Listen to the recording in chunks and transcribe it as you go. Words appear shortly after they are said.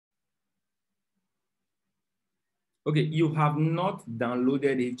Okay, you have not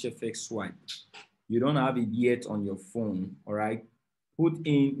downloaded HFX Swipe. You don't have it yet on your phone, all right? Put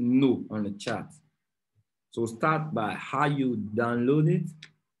in no on the chat. So start by how you download it.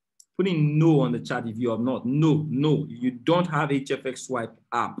 Put in no on the chat if you have not. No, you don't have HFX Swipe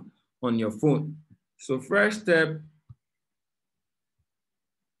app on your phone. So first step,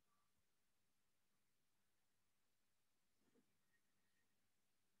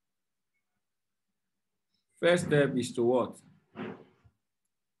 is to what?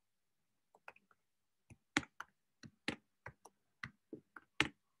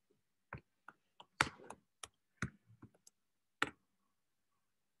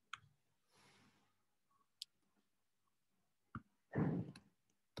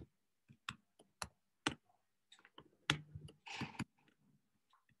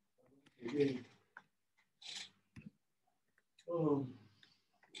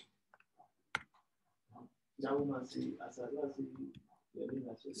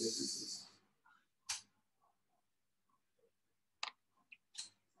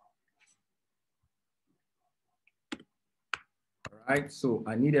 All right, so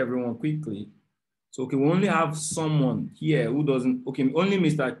I need everyone quickly. So okay, we only have someone here who doesn't, okay, only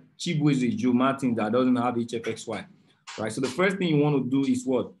Mr. Chibueze Joe Martin that doesn't have HFX Swipe. Right, so the first thing you want to do is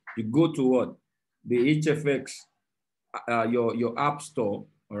what? You go to what? The HFX, your app store,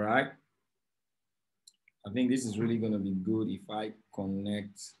 all right? I think this is really gonna be good if I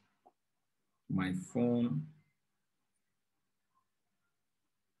connect my phone.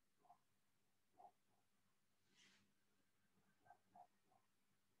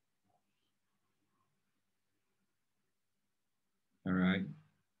 All right.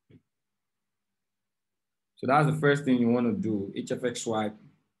 So that's the first thing you want to do, HFX Swipe.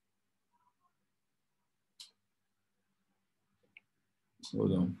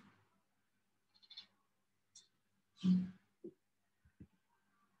 Hold on.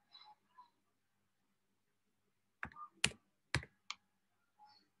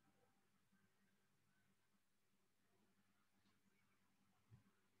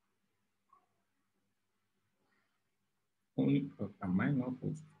 Only, am I not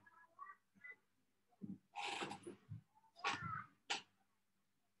supposed?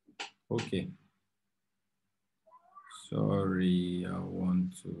 Okay. Sorry, I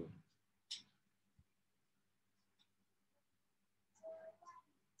want to.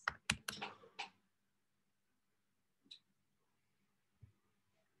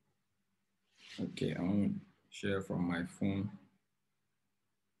 Okay, I want to share from my phone.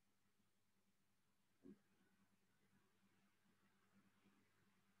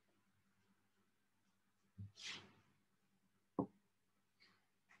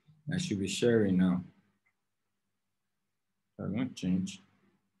 I should be sharing now. I won't change.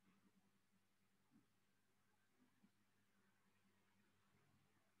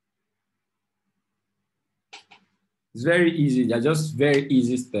 It's very easy. They're just very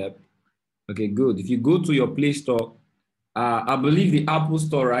easy step. Okay, good. If you go to your Play Store, I believe the Apple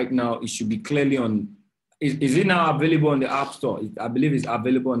Store right now, it should be clearly on. Is it now available on the App Store? I believe it's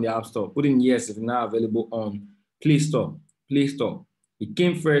available on the App Store. Put in yes if it's now available on Play Store. Play Store. It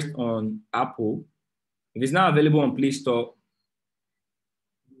came first on Apple. If it's now available on Play Store,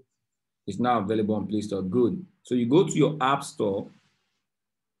 it's now available on Play Store. Good. So you go to your App Store,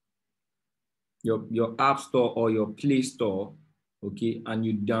 your App Store or your Play Store, okay, and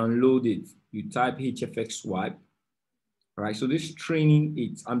you download it. You type HFX Swipe. All right, so this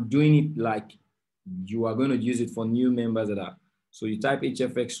training, I'm doing it like you are going to use it for new members that are. So you type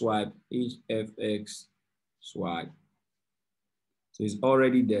HFX Swipe, HFX Swipe. So it's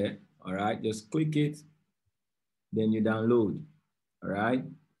already there. All right, just click it, then you download. All right.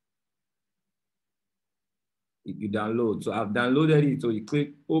 You download. So I've downloaded it. So you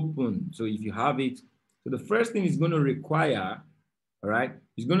click open. So if you have it, so the first thing is going to require, all right,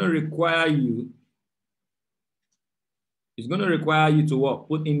 it's going to require you to what?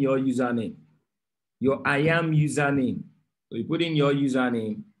 Put in your username, your I am username. So you put in your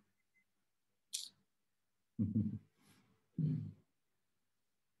username.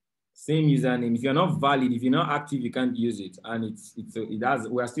 Same username. If you're not valid, if you're not active, you can't use it. And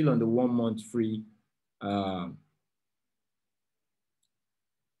we're still on the 1 month free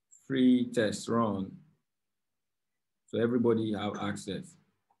test run. So everybody have access.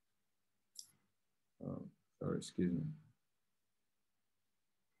 Sorry, excuse me.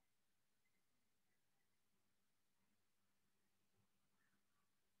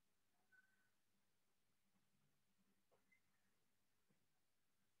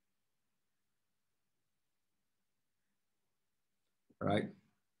 Right?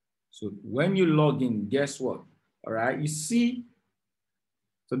 So when you log in, guess what? All right, you see,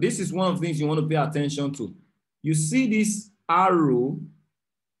 so this is one of the things you want to pay attention to. You see this arrow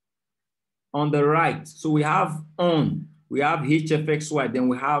on the right. So we have on, we have Hfx Swipe, then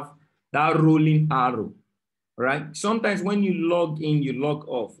we have that rolling arrow, right? Sometimes when you log in, you log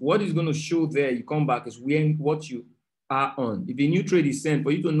off. What is going to show there, you come back, is when what you are on. If a new trade is sent,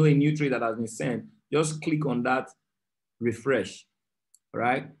 for you to know a new trade that has been sent, just click on that refresh,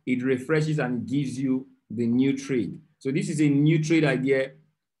 right? It refreshes and gives you the new trade. So this is a new trade idea,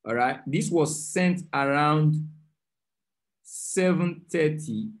 all right? This was sent around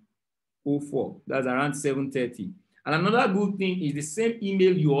 7:30:04. That's around 7:30. And another good thing is the same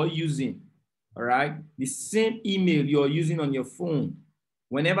email you are using, all right? The same email you're using on your phone.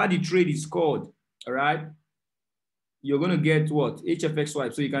 Whenever the trade is called, all right, you're going to get what? Hfx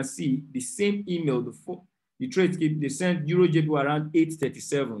Swipe. So you can see the same email, the trade they sent Euro JPY around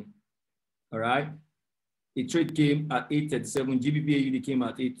 8:37, all right? The trade came at 8:37, GBP AUD came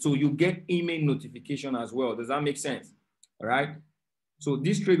at 8. So you get email notification as well. Does that make sense? All right? So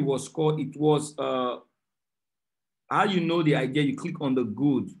this trade was called, it was, how you know the idea, you click on the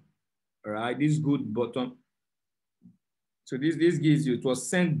good, all right? This good button. So this gives you, it was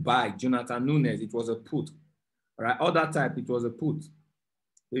sent by Jonathan Nunes. It was a put, all right? Other type, it was a put.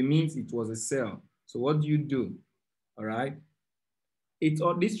 It means it was a sell. So what do you do, all right?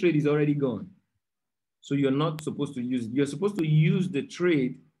 This trade is already gone. So you're not supposed to use, you're supposed to use the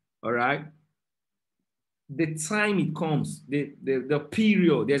trade, all right? The time it comes, the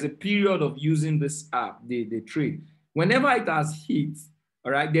period, there's a period of using this app, the trade. Whenever it has hit,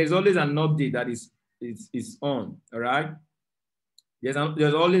 all right, there's always an update that is on, all right? There's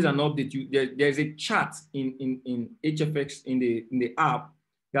always an update. There's a chat in Hfx in the app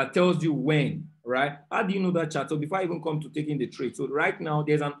that tells you when, right? How do you know that chat? So before I even come to taking the trade, so right now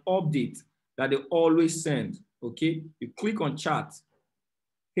there's an update that they always send, okay? You click on chat,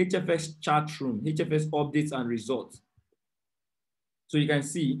 Hfx chat room, Hfx updates and results. So you can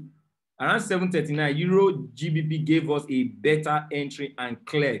see around 7:39, Euro GBP gave us a better entry and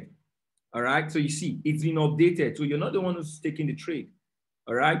cleared. All right. So you see, it's been updated. So you're not the one who's taking the trade.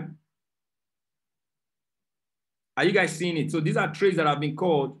 All right. Are you guys seeing it? So these are trades that have been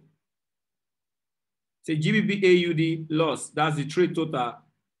called. Say GBP AUD loss. That's the trade total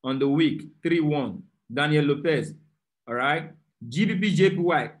on the week. 3-1. Daniel Lopez. All right. GBP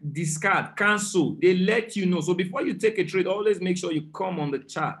JPY, discard, cancel. They let you know. So before you take a trade, always make sure you come on the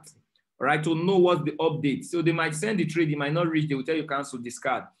chart, all right, to know what's the update. So they might send the trade, it might not reach, they will tell you cancel,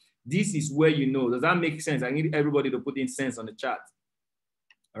 discard. This is where you know. Does that make sense? I need everybody to put in sense on the chart.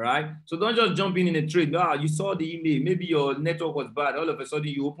 All right. So don't just jump in a trade. Ah, you saw the email. Maybe your network was bad. All of a sudden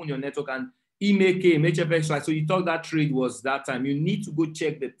you open your network and email came, HFX, right? So you thought that trade was that time. You need to go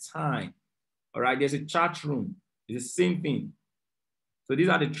check the time. All right. There's a chat room. It's the same thing. So these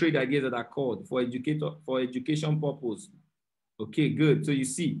are the trade ideas that are called for education purpose. Okay, good. So you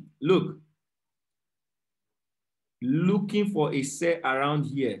see, look, looking for a sell around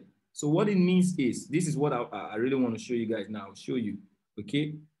here. So what it means is, this is what I really want to show you guys now. I'll show you,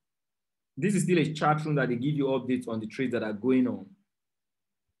 okay? This is still a chart room that they give you updates on the trades that are going on.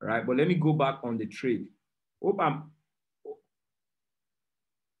 All right, but let me go back on the trade. All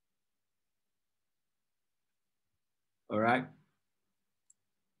right.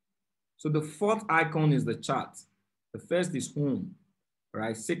 So the fourth icon is the chart. The first is home,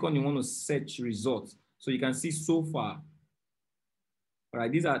 right? Second, you want to search results. So you can see so far, all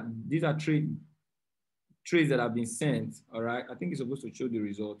right, these are trades that have been sent, all right? I think it's supposed to show the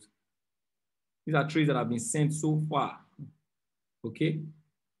results. These are trades that have been sent so far, okay?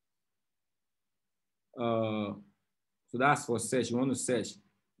 So that's for search. You want to search.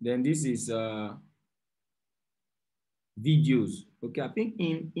 Then this is videos. Okay, I think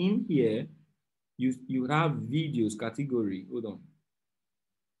in here, you have videos category. Hold on.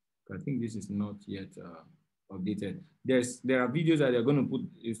 I think this is not yet updated. There are videos that they're going to put,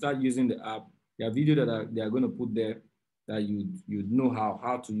 you start using the app. There are videos that they are going to put there that you know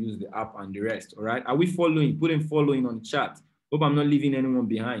how to use the app and the rest. All right. Are we following? Put in following on chat. Hope I'm not leaving anyone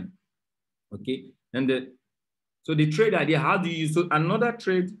behind. Okay. And so the trade idea, how do you use, so another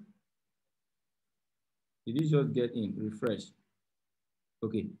trade, did you just get in, refresh?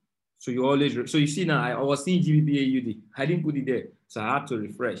 Okay. So so you see now, I was seeing GBP AUD. I didn't put it there. So I had to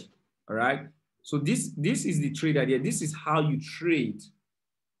refresh. All right. So this is the trade idea. This is how you trade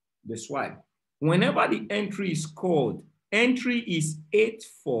the swipe. Whenever the entry is called, entry is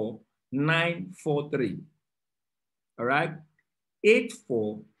 84943. All right.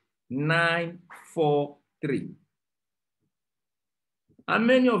 84943. And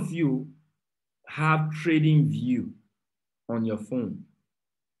many of you have trading view on your phone.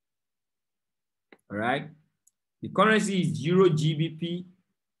 All right. The currency is Euro GBP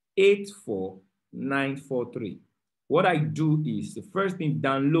 84943. What I do is the first thing,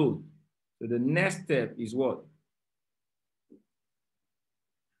 download. So the next step is what?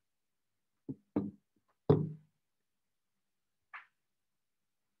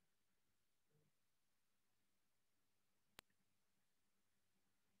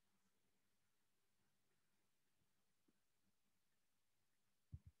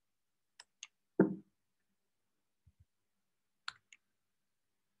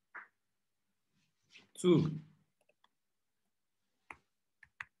 Two.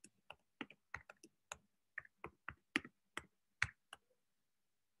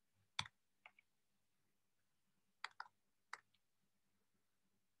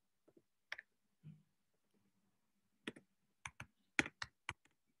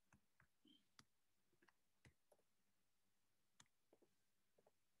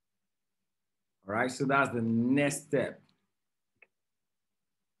 All right, so that's the next step.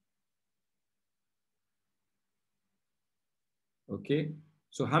 Okay,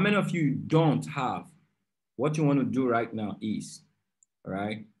 so how many of you don't have? What you want to do right now is, all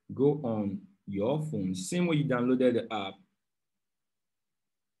right, go on your phone, same way you downloaded the app.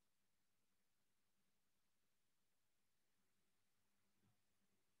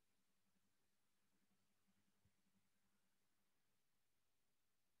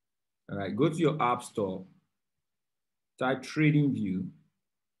 All right, go to your app store, type Trading View.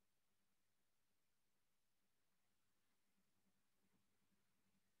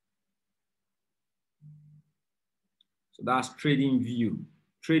 So that's Trading View,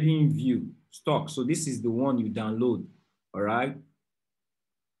 Trading View, stock. So this is the one you download, all right?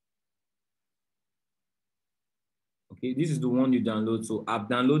 Okay, this is the one you download. So I've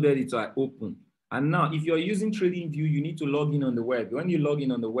downloaded it, so I open. And now if you're using Trading View, you need to log in on the web. When you log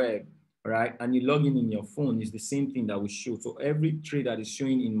in on the web, all right, and you log in your phone, it's the same thing that will show. So every trade that is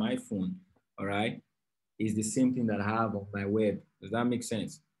showing in my phone, all right, is the same thing that I have on my web. Does that make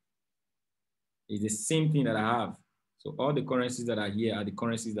sense? It's the same thing that I have. So all the currencies that are here are the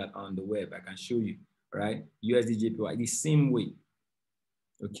currencies that are on the web. I can show you, right? USD JPY, the same way.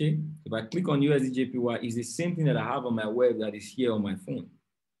 Okay, if I click on USD JPY, it's the same thing that I have on my web that is here on my phone.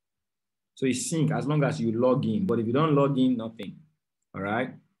 So it's sync as long as you log in. But if you don't log in, nothing. All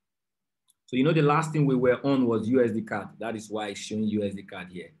right. So you know the last thing we were on was USD card. That is why it's showing USD card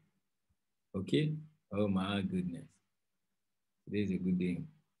here. Okay. Oh my goodness. Today is a good day.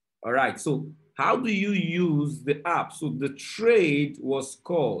 All right. So how do you use the app? So the trade was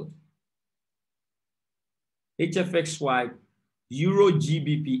called Hfx Swipe Euro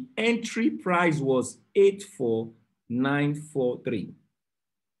GBP. Entry price was 84943.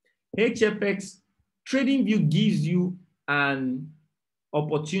 Hfx Trading View gives you an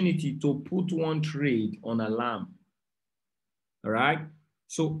opportunity to put one trade on alarm. All right.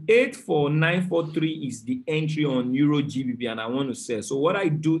 So 84943 is the entry on Euro GBP, and I want to sell. So what I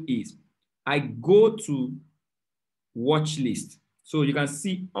do is I go to watch list. So you can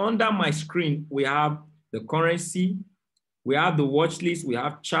see under my screen, we have the currency, we have the watch list, we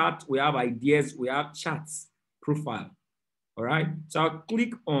have chart, we have ideas, we have charts profile. All right. So I'll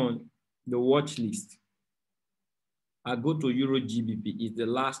click on the watch list. I'll go to Euro GBP. It's the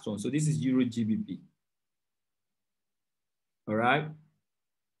last one. So this is Euro GBP. All right.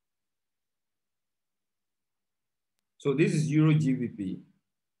 So this is Euro GBP.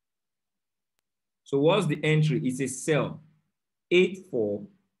 So what's the entry? It's a sell,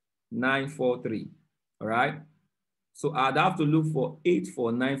 84943. All right. So I'd have to look for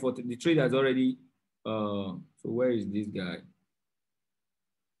 84943. The trade has already, so where is this guy?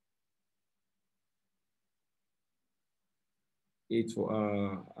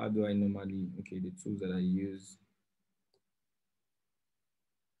 How do I normally, okay, the tools that I use.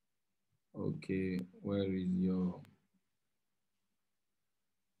 Okay, where is your,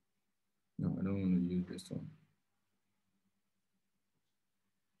 no, I don't want to use this one.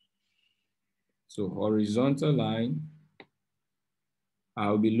 So horizontal line,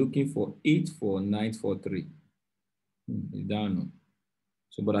 I'll be looking for 84943. It's down.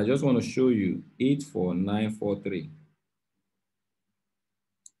 So, but I just want to show you 84943.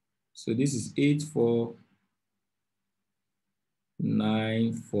 So this is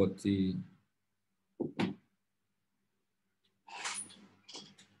 84940.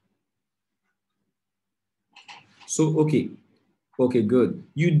 So, okay, good.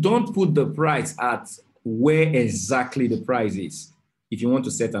 You don't put the price at where exactly the price is if you want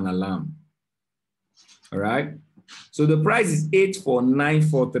to set an alarm. All right. So the price is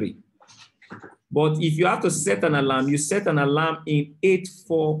 84943. But if you have to set an alarm, you set an alarm in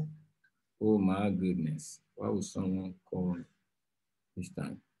 8-4. Oh my goodness. Why would someone call this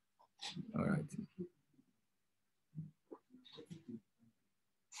time? All right.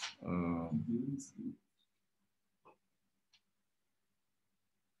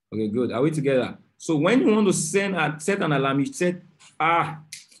 Okay, good. Are we together? So when you want to set an alarm, you set,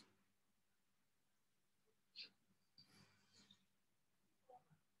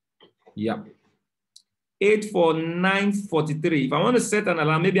 yeah. 8-4-9-43. If I want to set an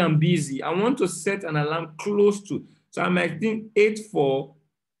alarm, maybe I'm busy. I want to set an alarm close to. So I might think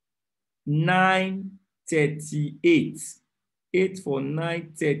 8-4-9-38.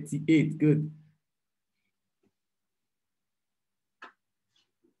 8-4-9-38. Good.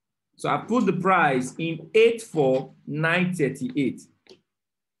 So I put the price in 8-4-9-38.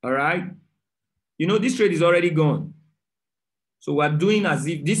 All right. You know, this trade is already gone. So we're doing as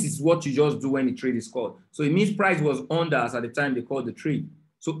if this is what you just do when the trade is called. So it means price was under us at the time they called the trade.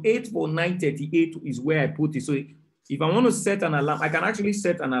 So 8-4-9-38 is where I put it. So if I want to set an alarm, I can actually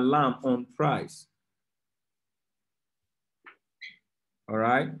set an alarm on price. All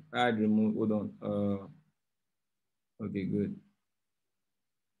right. I'd remove, hold on. Okay, good.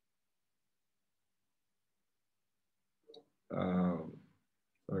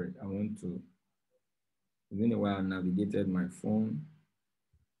 Sorry, I want to, it's been a while I navigated my phone.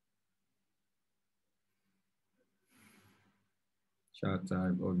 Chart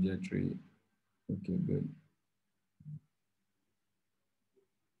type, object tree. Okay, good.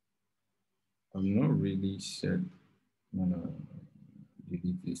 I'm not really set. No.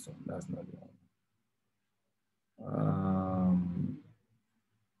 Delete this one. That's not the one.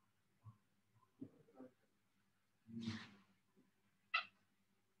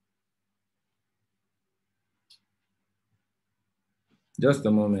 Just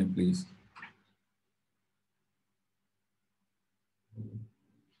a moment, please.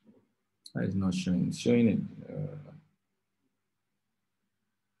 It's not showing. It's showing it.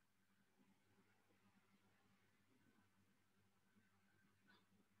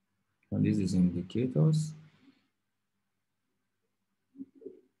 And this is indicators.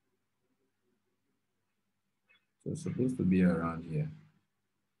 So it's supposed to be around here.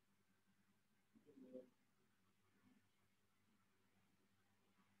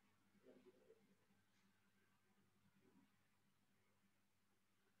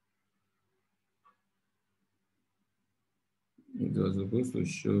 It was supposed to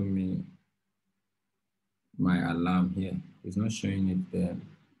show me my alarm here. It's not showing it there.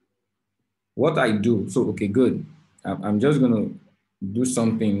 What I do, so okay, good. I'm just gonna do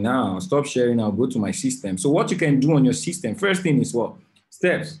something now. Stop sharing, I'll go to my system. So what you can do on your system, first thing is what?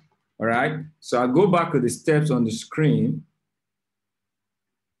 Steps, all right? So I'll go back to the steps on the screen.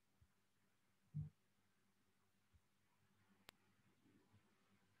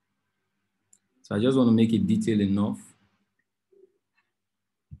 So I just want to make it detailed enough.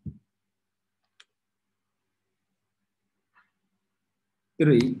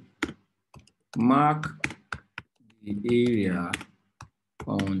 Three, mark the area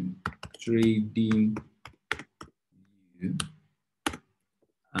on trading view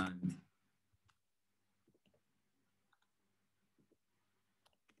and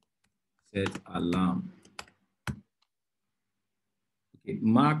set alarm. Okay,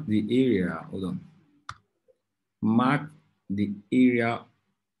 mark the area, hold on. Mark the area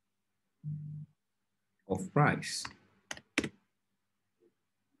of price.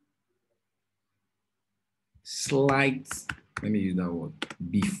 Slight, let me use that word,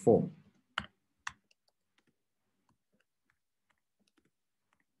 before.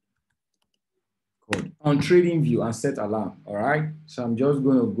 Code on trading view and set alarm, all right? So I'm just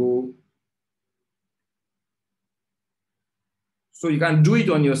gonna go. So you can do it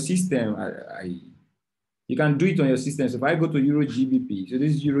on your system. You can do it on your system. So if I go to Euro GBP, so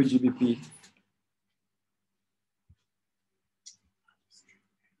this is Euro GBP.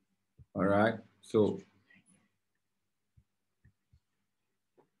 All right, so,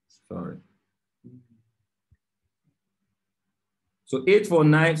 sorry. So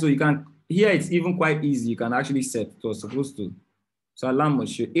 849, so you can, here it's even quite easy. You can actually set, it was supposed to. So alarm will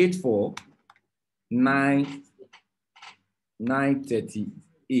show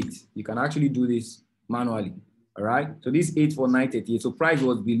 84938. You can actually do this manually, all right? So this 84938, so price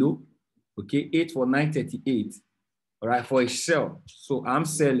was below, okay? 84938, all right, for a sell. So I'm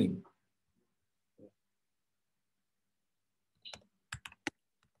selling.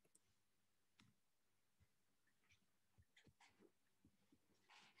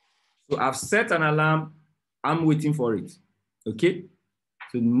 So I've set an alarm, I'm waiting for it, okay?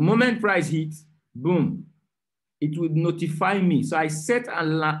 So the moment price hits, boom, it would notify me. So I set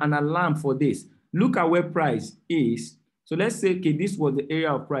an alarm for this. Look at where price is. So let's say, okay, this was the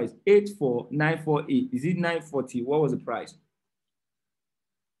area of price, 84948. Is it 940? What was the price?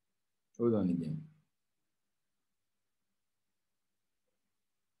 Hold on again.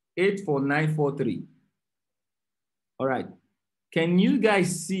 84943. All right. Can you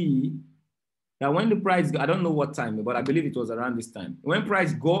guys see that when the price, I don't know what time, but I believe it was around this time. When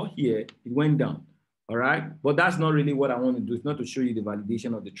price got here, it went down. All right. But that's not really what I want to do. It's not to show you the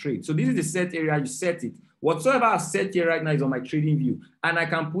validation of the trade. So this is the set area. You set it. Whatsoever I set here right now is on my trading view. And I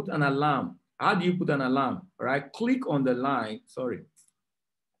can put an alarm. How do you put an alarm? All right. Click on the line. Sorry.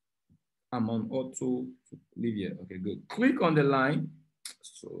 I'm on auto. Leave here. Okay, good. Click on the line.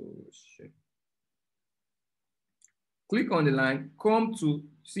 So shit. Click on the line. Come to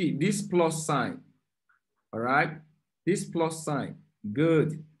see this plus sign. All right. This plus sign.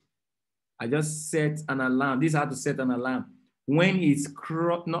 Good. I just set an alarm. This is how to set an alarm. When it's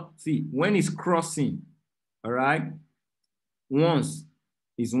when it's crossing, all right? Once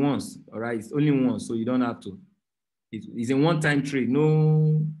is once, all right? It's only once, so you don't have to. It's a one-time trade,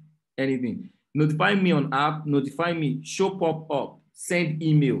 no anything. Notify me on app, notify me, show pop-up, send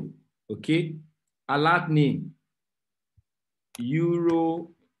email, okay? Alert name,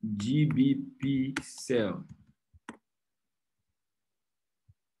 Euro GBP sell.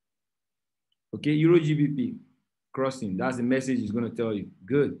 Okay, Euro GBP crossing. That's the message it's going to tell you.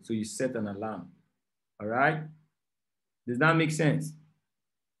 Good. So you set an alarm. All right. Does that make sense?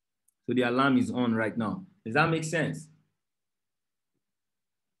 So the alarm is on right now. Does that make sense?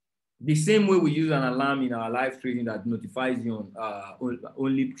 The same way we use an alarm in our live trading that notifies you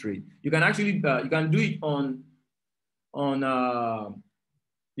on Leap Trade. You can actually you can do it on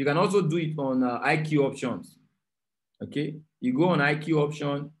you can also do it on IQ options. Okay, you go on IQ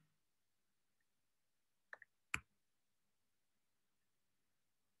option.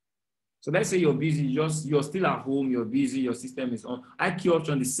 So let's say you're busy, you're still at home, you're busy, your system is on. IQ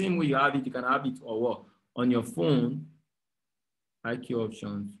option, the same way you have it, you can have it or what? On your phone, IQ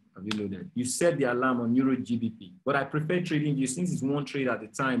options, have you loaded? You set the alarm on Euro GBP, but I prefer trading view since it's one trade at a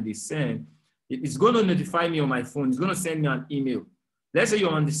time they send. It's going to notify me on my phone. It's going to send me an email. Let's say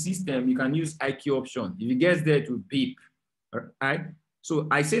you're on the system, you can use IQ option. If it gets there, to beep, all right? So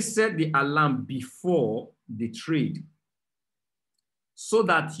I say set the alarm before the trade, so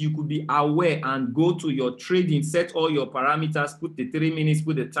that you could be aware and go to your trading, set all your parameters, put the 3 minutes,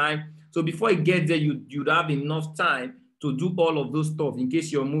 put the time. So before it gets there, you'd have enough time to do all of those stuff in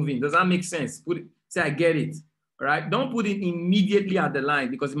case you're moving. Does that make sense? Say, I get it. All right. Don't put it immediately at the line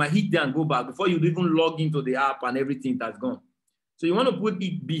because it might hit there and go back before you even log into the app and everything that's gone. So you want to put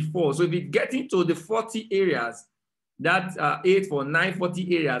it before. So if it gets into the 40 areas, that 8 for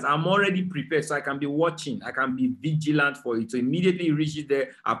 940 areas, I'm already prepared, so I can be watching. I can be vigilant for it. So immediately it reaches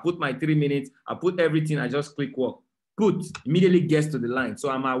there, I put my 3 minutes, I put everything, I just click work. Put, immediately gets to the line. So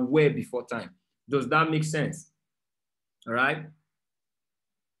I'm aware before time. Does that make sense? All right.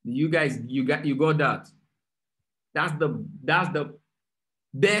 You guys, you got that. That's the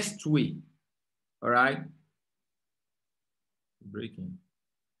best way. All right. Breaking.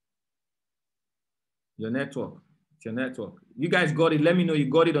 Your network. Your network. You guys got it. Let me know you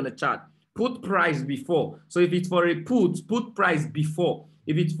got it on the chat. Put price before. So if it's for a put price before.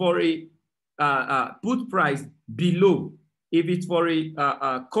 If it's for a put price below. If it's for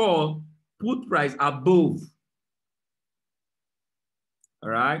a call, put price above. All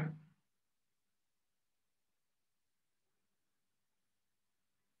right.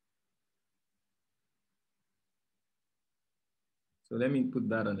 So let me put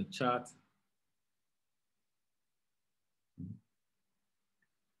that on the chat.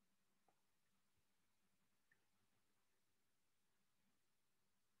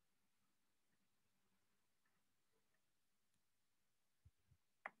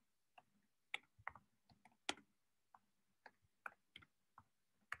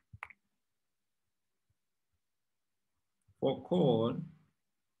 For call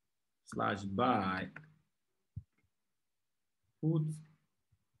 / buy, put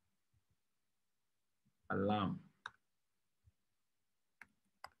alarm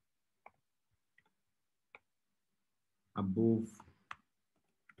above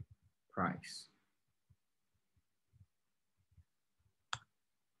price.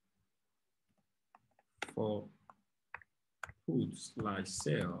 For put /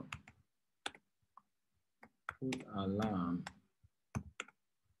 sell, put alarm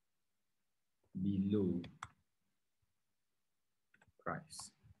below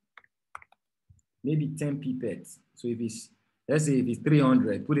price. Maybe 10 pipettes. So if it's, Let's say if it's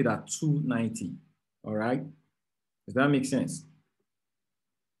 300, put it at 290. All right. Does that make sense?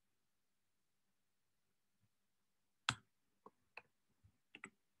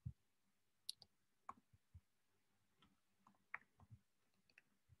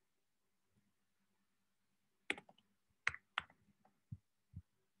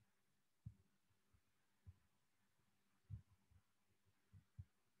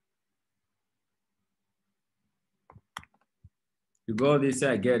 You go there, say,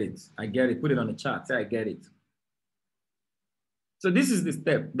 I get it. I get it. Put it on the chat. Say, I get it. So this is the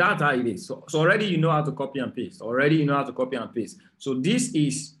step. That's how it is. So already you know how to copy and paste. Already you know how to copy and paste. So this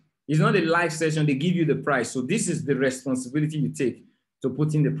is, it's not a live session. They give you the price. So this is the responsibility you take to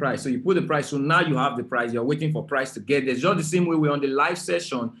put in the price. So you put the price. So now you have the price. You're waiting for price to get there. It's just the same way we're on the live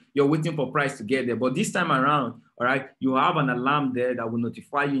session. You're waiting for price to get there. But this time around, all right, you have an alarm there that will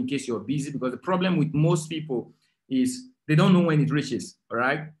notify you in case you're busy, because the problem with most people is they don't know when it reaches. All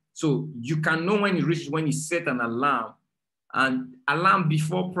right. So you can know when it reaches when you set an alarm, and alarm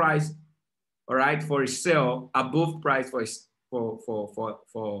before price, all right, for a sell, above price for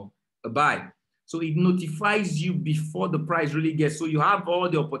a buy. So it notifies you before the price really gets. So you have all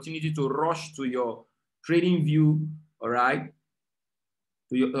the opportunity to rush to your trading view, all right,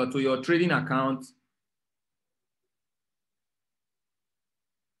 to your trading account.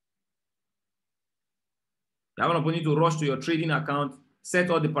 You have an opportunity to rush to your trading account,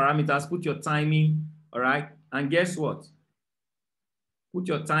 set all the parameters, put your timing, all right, and guess what? Put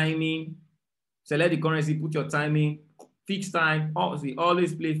your timing, select the currency, put your timing, fixed time. Obviously,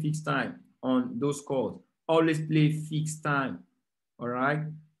 always play fixed time on those calls. Always play fixed time, all right?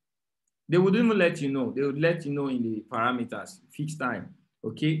 They would even let you know. They would let you know in the parameters, fixed time,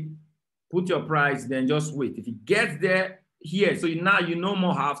 okay? Put your price, then just wait. If it gets there, here, so now you no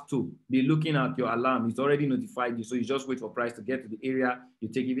more have to be looking at your alarm. It's already notified you, so you just wait for price to get to the area. You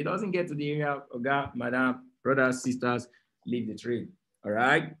take it. If it doesn't get to the area, okay, madam, brothers, sisters, leave the trade, all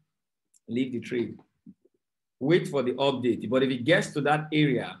right? Leave the trade. Wait for the update. But if it gets to that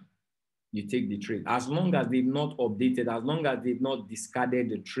area, you take the trade. As long as they've not updated, as long as they've not discarded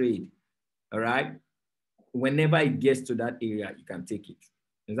the trade, all right? Whenever it gets to that area, you can take it.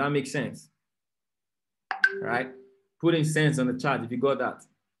 Does that make sense? All right? Put in sense on the chart if you got that.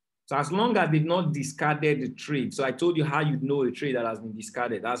 So as long as they've not discarded the trade, so I told you how you know a trade that has been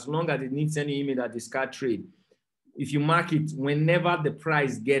discarded. As long as it needs any email that discard trade, if you mark it, whenever the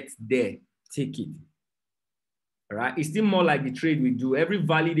price gets there, take it. All right, it's still more like the trade we do. Every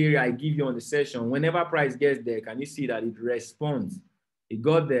valid area I give you on the session, whenever price gets there, can you see that it responds? It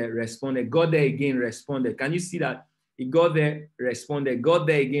got there, responded, got there again, responded. Can you see that it got there, responded, got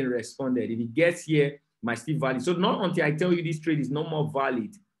there again, responded? If it gets here, it might still valid. So not until I tell you this trade is no more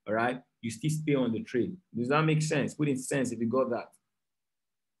valid, all right, you still stay on the trade. Does that make sense? Put in sense if you got that.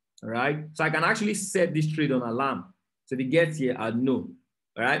 All right, so I can actually set this trade on alarm. So if it gets here, I'd know.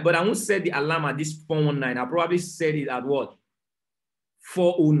 All right, but I won't set the alarm at this 419. I'll probably set it at what?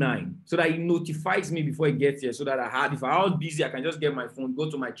 409, so that it notifies me before it gets here, so that if I was busy, I can just get my phone, go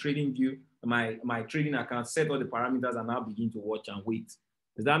to my trading view, my trading account, set all the parameters, and I'll begin to watch and wait.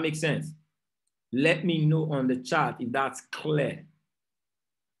 Does that make sense? Let me know on the chart if that's clear.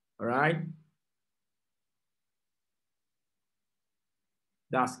 All right?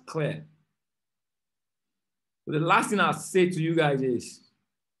 That's clear. So the last thing I'll say to you guys is,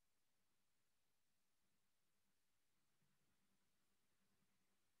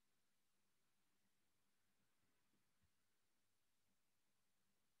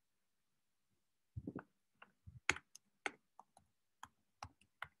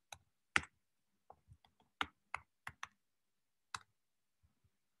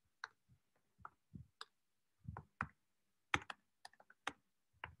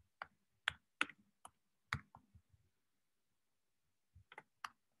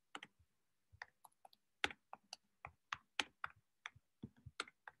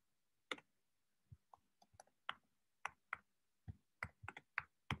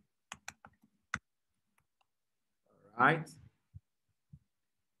 right?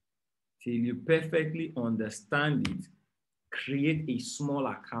 Till you perfectly understand it, create a small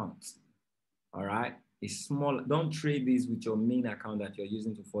account. All right? Don't trade this with your main account that you're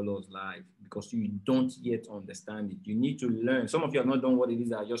using to follow us live, because you don't yet understand it. You need to learn. Some of you have not done what it is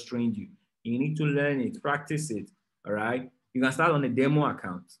that I just trained you. You need to learn it, practice it. All right? You can start on a demo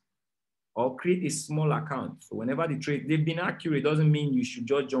account or create a small account. So whenever the trade, they've been accurate, doesn't mean you should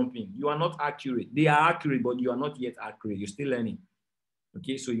just jump in. You are not accurate. They are accurate, but you are not yet accurate. You're still learning.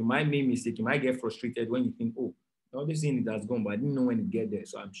 Okay, so you might make a mistake. You might get frustrated when you think, oh, all this thing that's gone, but I didn't know when it get there.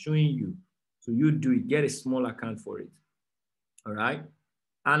 So I'm showing you. So you do it. Get a small account for it. All right.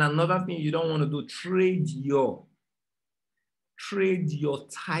 And another thing you don't want to do, trade your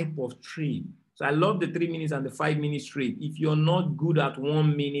type of trade. So I love the 3 minutes and the 5 minutes trade. If you're not good at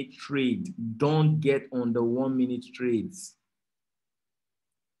 1 minute trade, don't get on the 1 minute trades.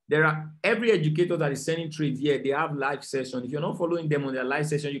 There are every educator that is sending trades here, they have live session. If you're not following them on their live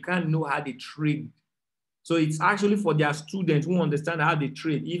session, you can't know how they trade. So it's actually for their students who understand how they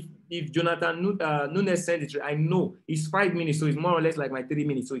trade. If Jonathan Nunes sent the trade, I know it's 5 minutes, so it's more or less like my 3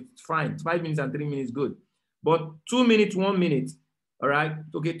 minutes. So it's fine. 5 minutes and 3 minutes, good. But 2 minutes, 1 minute, all right?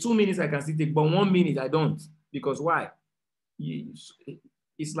 Okay, 2 minutes I can still take, but 1 minute I don't. Because why?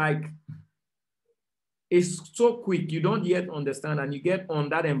 It's like, it's so quick, you don't yet understand, and you get on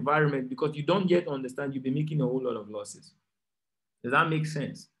that environment because you don't yet understand, you'll be making a whole lot of losses. Does that make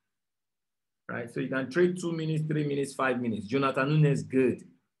sense? Right? So you can trade 2 minutes, 3 minutes, 5 minutes. Jonathan Nunes, good.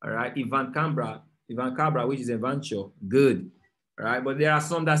 All right. Ivan Cabra, which is a venture, good. All right. But there are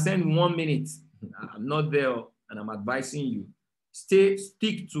some that send 1 minute. I'm not there, and I'm advising you. Stick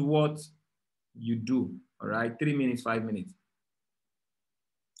to what you do. All right. 3 minutes, 5 minutes.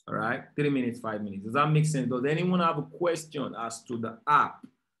 All right. 3 minutes, 5 minutes. Does that make sense? Does anyone have a question as to the app?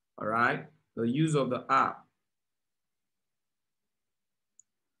 All right. The use of the app.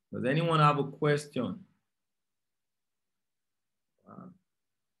 Does anyone have a question?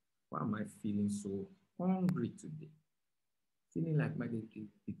 Why am I feeling so hungry today? Feeling like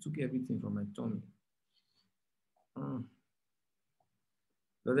they took everything from my tummy.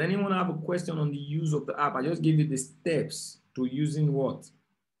 Does anyone have a question on the use of the app? I just gave you the steps to using what?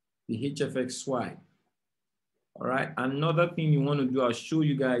 The Hfx Swipe. All right. Another thing you want to do, I'll show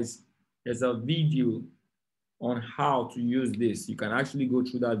you guys. There's a video on how to use this. You can actually go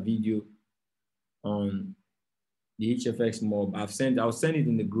through that video on the Hfx mob. I'll send it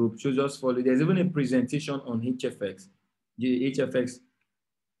in the group. So just follow. There's even a presentation on Hfx, the Hfx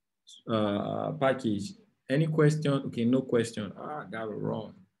package. Any question? Okay, no question. I got it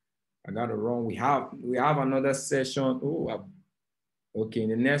wrong. We have another session. Oh, okay. In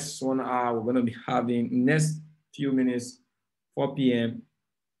the next 1 hour, we're gonna be having next few minutes, 4 p.m.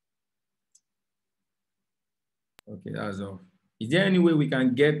 Okay, that's all. Is there any way we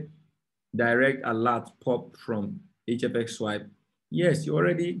can get direct alert pop from Hfx Swipe? Yes, you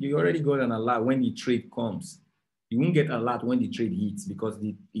already got an alert when the trade comes. You won't get alert when the trade hits because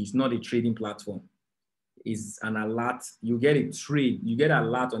it's not a trading platform. It's an alert. You get a trade, you get an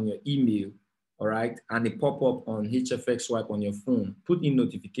alert on your email, all right? And they pop up on Hfx Swipe on your phone. Put in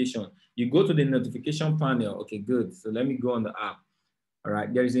notification. You go to the notification panel. Okay, good. So let me go on the app. All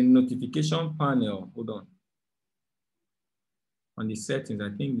right, there is a notification panel. Hold on. On the settings, I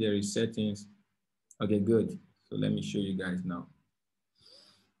think there is settings. Okay, good. So let me show you guys now.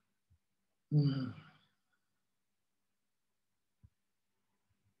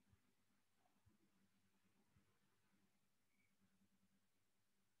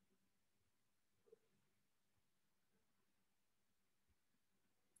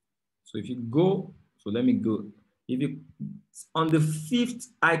 So if you go, so let me go. If you, on the 5th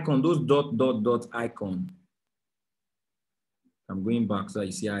icon, those dot icon, I'm going back so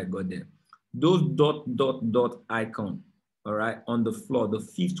you see how I got there. Those dot icon, all right, on the floor, the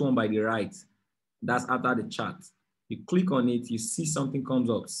 5th one by the right, that's after the chart. You click on it, you see something comes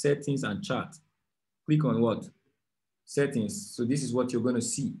up, settings and chart. Click on what? Settings. So this is what you're going to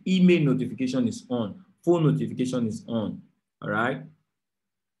see. Email notification is on. Phone notification is on. All right.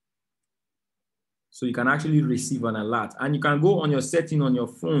 So you can actually receive an alert, and you can go on your setting on your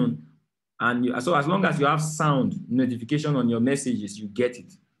phone, and so as long as you have sound notification on your messages, you get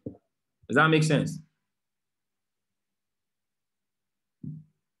it. Does that make sense?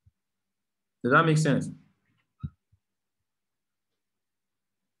 Does that make sense?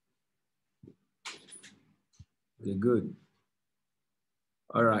 Okay, good.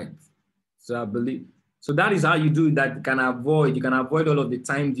 All right. So I believe, so that is how you do that. You can avoid all of the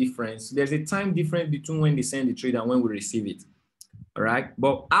time difference. There's a time difference between when they send the trade and when we receive it. All right.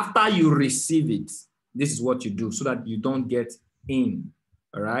 But after you receive it, this is what you do so that you don't get in.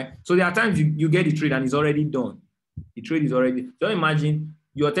 All right. So there are times you get the trade and it's already done. The trade is already, just imagine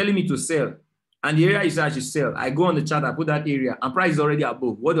you're telling me to sell and the area you say I should sell. I go on the chart, I put that area and price is already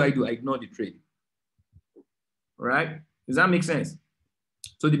above. What do? I ignore the trade. All right. Does that make sense?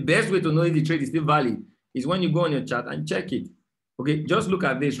 So the best way to know if the trade is still valid is when you go on your chart and check it. Okay, just look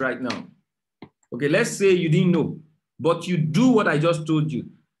at this right now. Okay, let's say you didn't know, but you do what I just told you.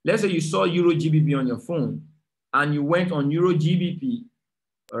 Let's say you saw Euro GBP on your phone and you went on Euro GBP,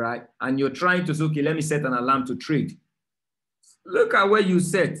 all right, and you're trying to say, okay, let me set an alarm to trade. Look at where you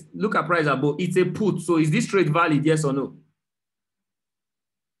set. Look at price above. It's a put. So is this trade valid? Yes or no?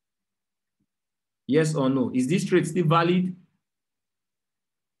 Yes or no? Is this trade still valid?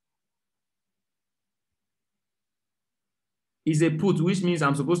 It's a put, which means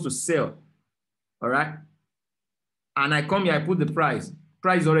I'm supposed to sell. All right. And I come here, I put the price.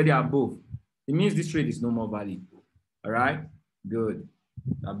 Price is already above. It means this trade is no more valid. All right. Good.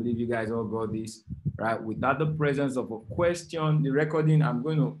 I believe you guys all got this. Right. Without the presence of a question, the recording, I'm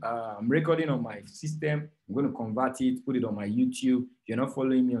recording on my system. I'm going to convert it, put it on my YouTube. If you're not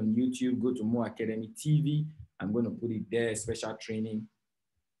following me on YouTube, go to More Academy TV. I'm going to put it there, special training.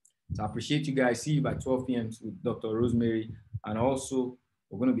 So I appreciate you guys. See you by 12 p.m. with Dr. Rosemary. And also,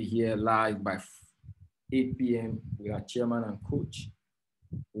 we're going to be here live by 8 p.m. with our chairman and coach.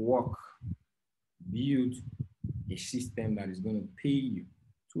 Work, build a system that is going to pay you.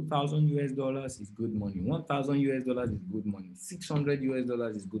 $2,000 US is good money. $1,000 US is good money. $600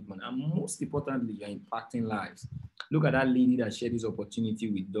 US is good money. And most importantly, you're impacting lives. Look at that lady that shared this opportunity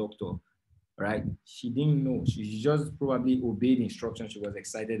with Dr. Right? She didn't know. She just probably obeyed instructions. She was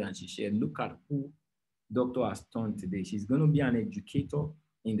excited and she shared. Look at who Dr. has turned today. She's going to be an educator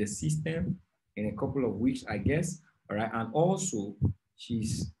in the system in a couple of weeks, I guess. All right. And also,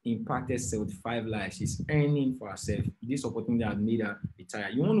 she's impacted 75 lives. She's earning for herself. This opportunity has made her retire.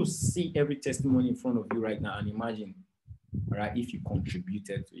 You want to see every testimony in front of you right now and imagine, all right, if you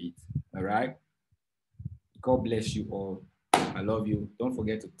contributed to it. All right. God bless you all. I love you. Don't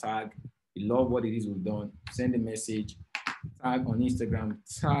forget to tag. You love what it is we've done. Send a message. Tag on Instagram.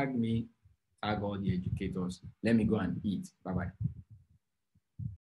 Tag me. Tag all the educators. Let me go and eat. Bye-bye.